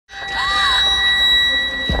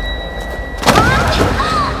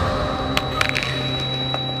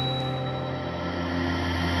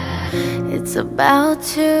It's about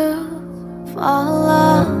to fall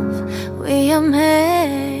off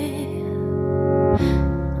위험해.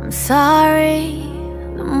 I'm sorry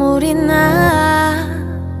눈물이 나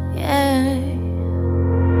yeah.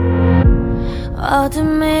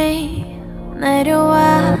 어둠이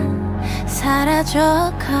내려와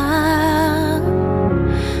사라져가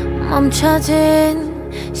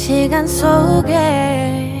멈춰진 시간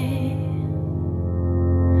속에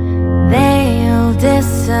They'll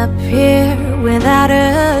disappear without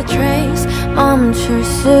a trace 멈출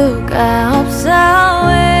수가 없어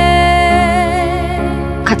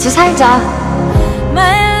같이 살자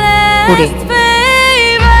우리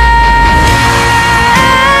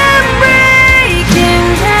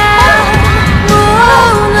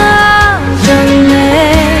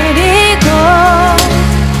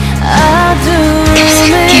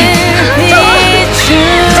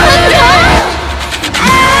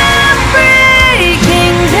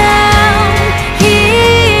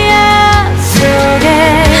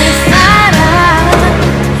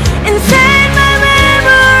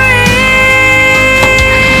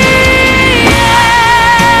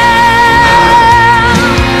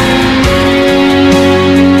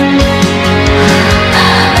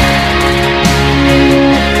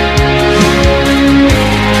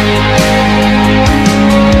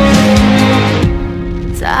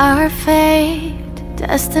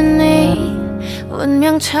Destiny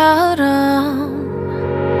운명처럼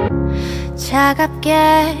차갑게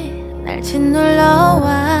날 짓눌러와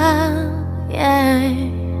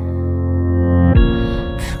yeah.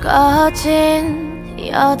 불거진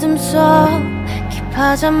이 어둠 속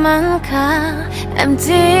깊어져만 가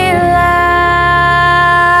Empty life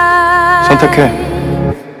선택해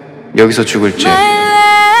여기서 죽을지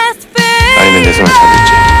아니면 내 손을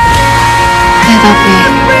잡을지 대답이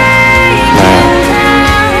나야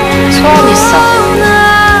소원 있어.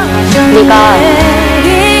 네가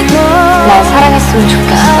날 사랑했으면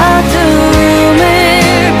좋겠어.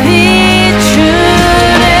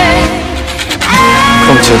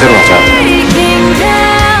 그럼 제대로 하자.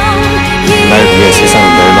 날 위해 세상을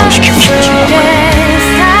멸망시키고 싶어진다.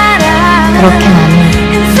 그렇게 나는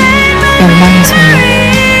멸망의 손을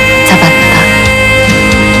잡았다.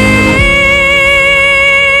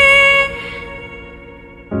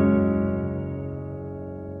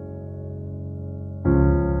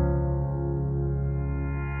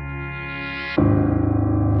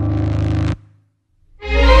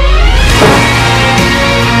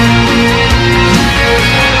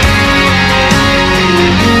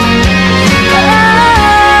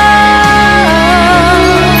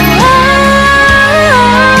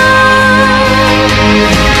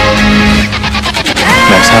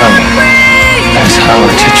 날 사랑해. 날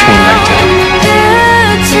사랑으로 최초인 날